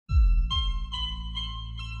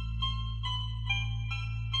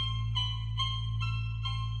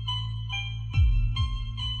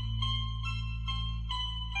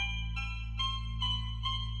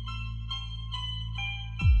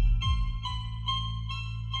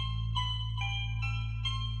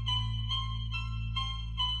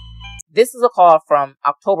This is a call from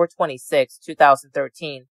October 26,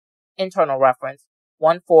 2013, internal reference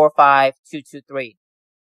 145223.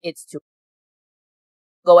 It's to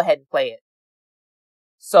go ahead and play it.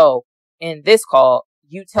 So, in this call,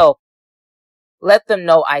 you let them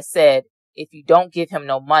know I said, if you don't give him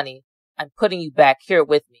no money, I'm putting you back here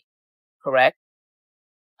with me. Correct?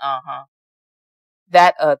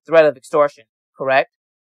 That a threat of extortion, correct?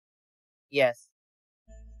 Yes.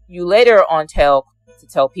 You later on tell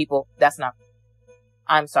people,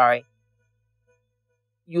 I'm sorry.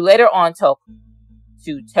 You later on tell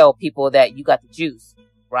people that you got the juice,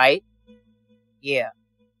 right? Yeah.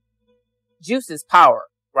 Juice is power,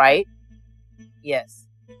 right? Yes.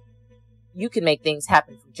 You can make things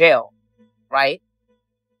happen from jail, right?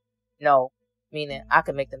 No, meaning I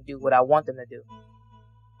can make them do what I want them to do.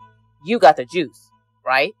 You got the juice,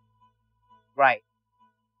 right? Right.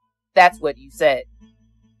 That's what you said.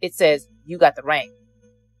 It says you got the rank.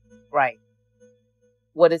 Right.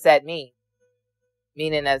 What does that mean?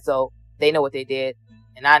 Meaning as though they know what they did,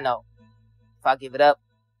 and I know. If I give it up,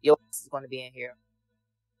 your ass is going to be in here.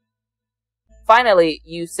 Finally,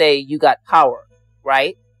 you say you got power,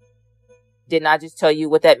 right? Didn't I just tell you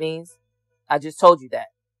what that means? I just told you that.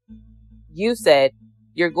 You said,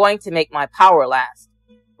 you're going to make my power last,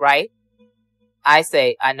 right? I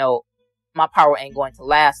say, I know my power ain't going to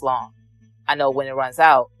last long. I know when it runs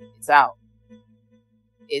out, it's out.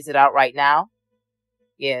 Is it out right now?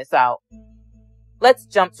 Yeah, it's out. Let's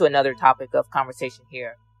jump to another topic of conversation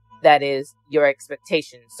here. That is your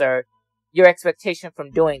expectation, sir. Your expectation from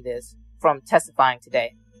doing this, from testifying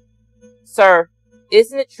today. Sir,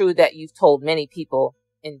 isn't it true that you've told many people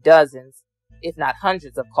in dozens, if not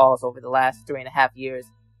hundreds of calls over the last 3.5 years,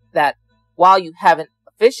 that while you haven't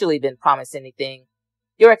officially been promised anything,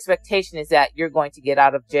 your expectation is that you're going to get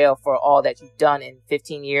out of jail for all that you've done in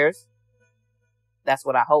 15 years? That's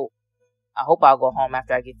what I hope. I hope I'll go home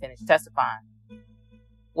after I get finished testifying.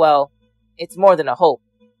 Well, it's more than a hope.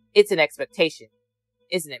 It's an expectation.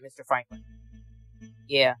 Isn't it, Mr. Franklin?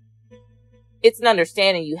 Yeah. It's an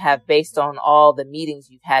understanding you have based on all the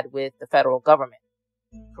meetings you've had with the federal government.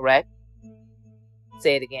 Correct?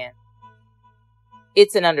 Say it again.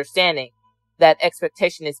 It's an understanding. That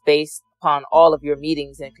expectation is based upon all of your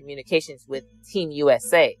meetings and communications with Team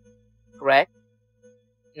USA. Correct?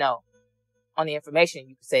 No. On the information,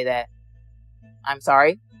 you could say that. I'm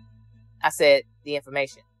sorry? I said the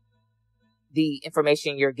information. The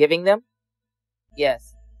information you're giving them?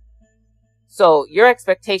 Yes. So your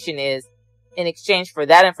expectation is, in exchange for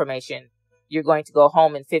that information, you're going to go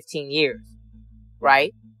home in 15 years.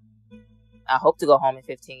 Right? I hope to go home in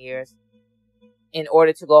 15 years. In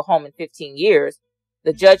order to go home in 15 years,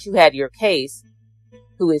 the judge who had your case,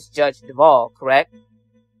 who is Judge Duvall, correct?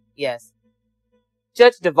 Yes.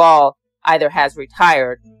 Judge Duvall either has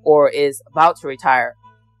retired or is about to retire.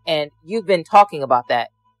 And you've been talking about that,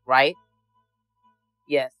 right?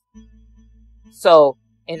 Yes. So,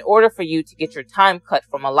 in order for you to get your time cut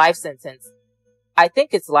from a life sentence, I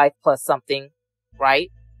think it's life plus something,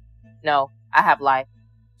 right? No, I have life.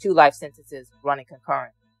 2 life sentences running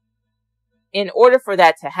concurrent. In order for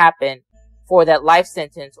that to happen, for that life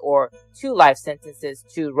sentence or 2 life sentences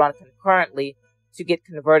to run concurrently to get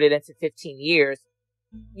converted into 15 years,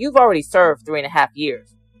 you've already served 3.5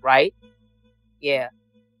 years, right? Yeah.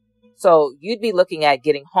 So you'd be looking at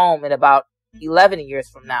getting home in about 11 years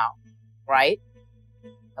from now, right?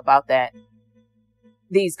 About that.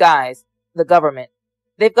 These guys, the government,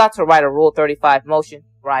 they've got to write a Rule 35 motion,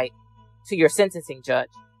 right, to your sentencing judge,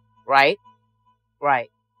 right? Right.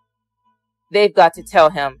 They've got to tell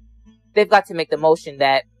him, they've got to make the motion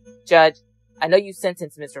that, Judge, I know you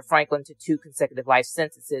sentenced Mr. Franklin to 2 consecutive life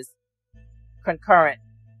sentences, concurrent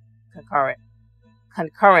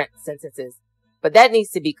sentences, but that needs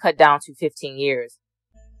to be cut down to 15 years.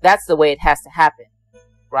 That's the way it has to happen,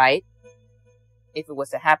 right? If it was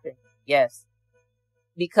to happen, yes.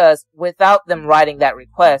 Because without them writing that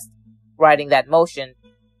request, writing that motion,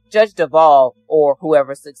 Judge Duvall, or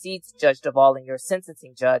whoever succeeds Judge Duvall in your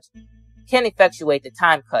sentencing judge, can effectuate the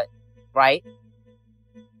time cut, right?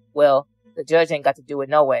 Well, the judge ain't got to do it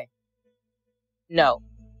no way. No,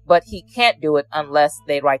 but he can't do it unless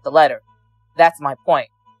they write the letter. That's my point,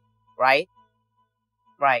 right?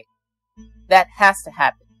 Right. That has to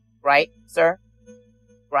happen, right, sir?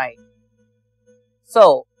 Right.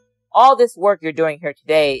 So, all this work you're doing here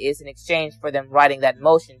today is in exchange for them writing that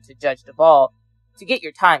motion to Judge Duvall to get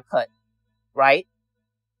your time cut, right?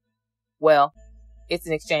 Well, it's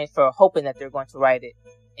in exchange for hoping that they're going to write it,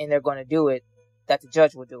 and they're going to do it, that the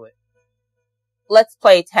judge will do it. Let's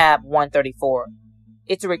play tab 134.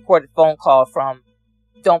 It's a recorded phone call from,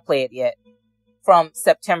 don't play it yet, from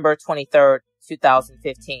September 23rd,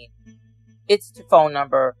 2015. It's to phone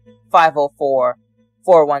number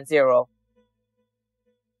 504-410.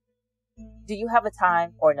 Do you have a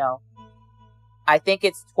time or no? I think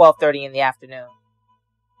it's 12:30 in the afternoon.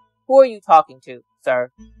 Who are you talking to,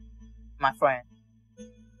 sir? My friend.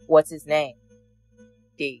 What's his name?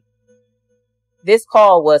 D. This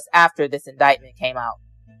call was after this indictment came out,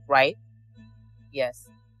 right? Yes.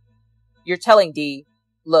 You're telling D,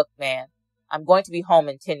 look, man, I'm going to be home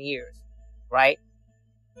in 10 years, right?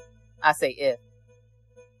 I say if.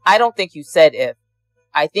 I don't think you said if.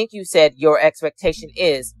 I think you said your expectation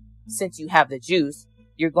is, since you have the juice,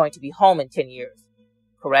 you're going to be home in 10 years.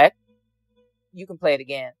 Correct? You can play it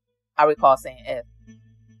again. I recall saying if.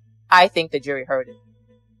 I think the jury heard it.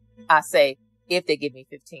 I say, if they give me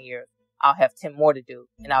 15 years, I'll have 10 more to do,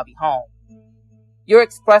 and I'll be home. You're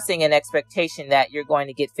expressing an expectation that you're going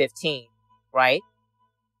to get 15, right?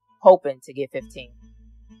 Hoping to get 15.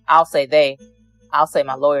 I'll say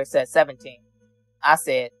my lawyer said 17. I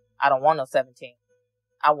said, I don't want no 17.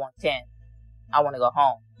 I want 10. I want to go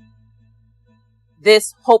home.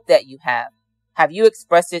 This hope that you have you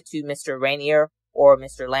expressed it to Mr. Rainier or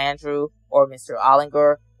Mr. Landrew or Mr.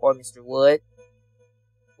 Ollinger or Mr. Wood?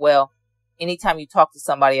 Well, anytime you talk to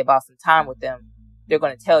somebody about some time with them, they're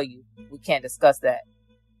going to tell you, we can't discuss that.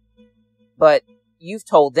 But you've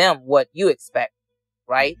told them what you expect,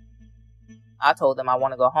 right? I told them I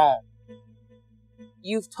want to go home.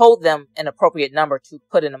 You've told them an appropriate number to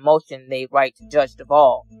put in a motion they write to Judge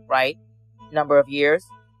Duvall, right? Number of years?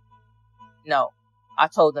 No. I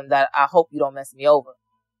told them that I hope you don't mess me over.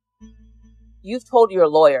 You've told your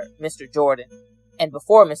lawyer, Mr. Jordan, and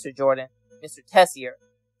before Mr. Jordan, Mr. Tessier,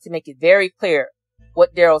 to make it very clear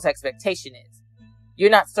what Daryl's expectation is. You're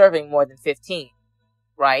not serving more than 15,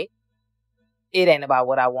 right? It ain't about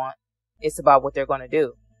what I want. It's about what they're going to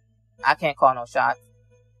do. I can't call no shots.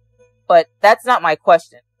 But that's not my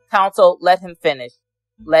question. Counsel, let him finish.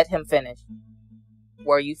 Let him finish.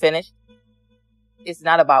 Were you finished? It's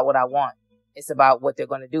not about what I want. It's about what they're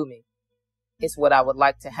going to do me. It's what I would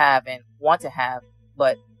like to have and want to have,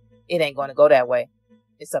 but it ain't going to go that way.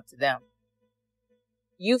 It's up to them.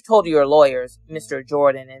 You've told your lawyers, Mr.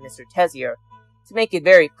 Jordan and Mr. Tessier, to make it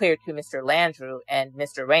very clear to Mr. Landrew and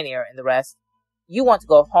Mr. Rainier and the rest, you want to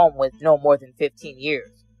go home with no more than 15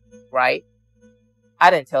 years, right?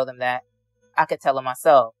 I didn't tell them that. I could tell them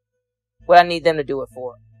myself. What I need them to do it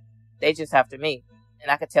for. They just after me,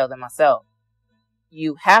 and I could tell them myself.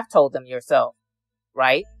 You have told them yourself,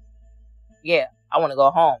 right? Yeah, I want to go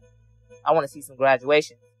home. I want to see some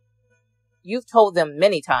graduation. You've told them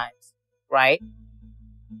many times, right?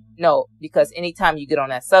 No, because anytime you get on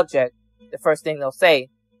that subject, the first thing they'll say,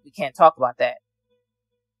 we can't talk about that.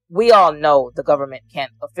 We all know the government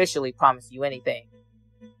can't officially promise you anything.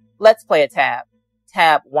 Let's play a tab.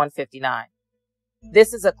 Tab 159.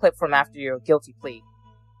 This is a clip from after your guilty plea.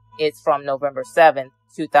 It's from November 7th,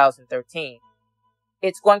 2013.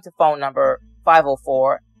 It's going to phone number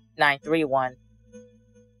 504-931.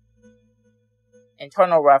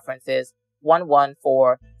 Internal reference is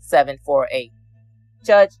 114748.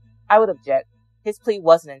 Judge, I would object. His plea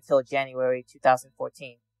wasn't until January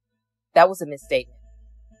 2014. That was a misstatement.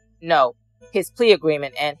 No, his plea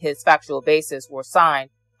agreement and his factual basis were signed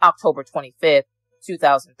October 25th,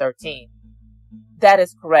 2013. That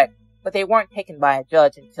is correct, but they weren't taken by a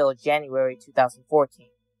judge until January 2014.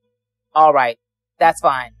 All right, that's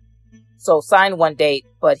fine. So signed one date,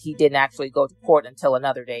 but he didn't actually go to court until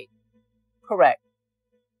another date. Correct.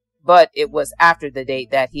 But it was after the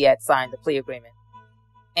date that he had signed the plea agreement.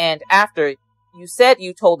 And after, you said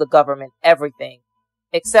you told the government everything,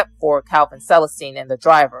 except for Calvin Celestine and the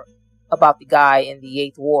driver, about the guy in the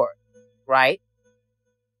 8th Ward, right?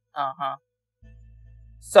 Uh-huh.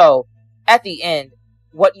 So, at the end,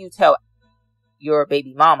 what you tell your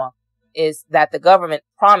baby mama is that the government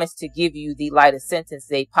promised to give you the lightest sentence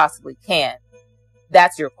they possibly can.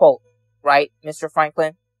 That's your quote, right, Mr.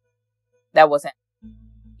 Franklin? That was my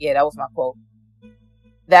quote.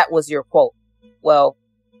 That was your quote. Well,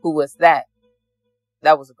 who was that?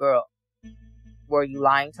 That was a girl. Were you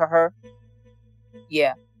lying to her?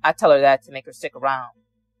 Yeah, I tell her that to make her stick around.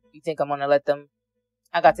 You think I'm gonna let them?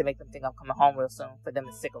 I got to make them think I'm coming home real soon for them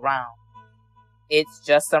to stick around. It's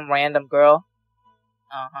just some random girl?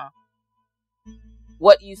 Uh-huh.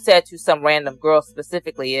 What you said to some random girl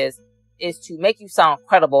specifically is to make you sound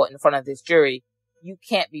credible in front of this jury. You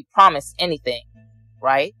can't be promised anything,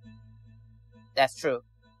 right? That's true.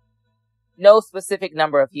 No specific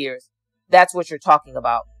number of years. That's what you're talking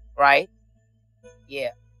about, right?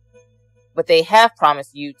 Yeah. But they have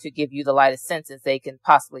promised you to give you the lightest sentence they can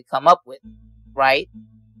possibly come up with, right?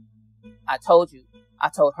 I told you. I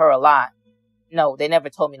told her a lie. No, they never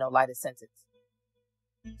told me no lie to sentence.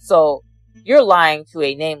 So, you're lying to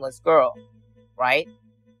a nameless girl, right?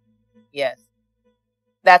 Yes.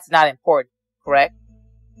 That's not important, correct?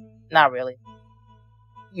 Not really.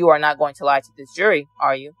 You are not going to lie to this jury,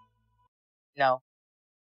 are you? No.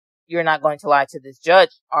 You're not going to lie to this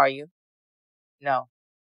judge, are you? No.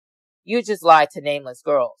 You just lied to nameless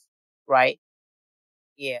girls, right?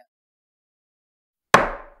 Yeah.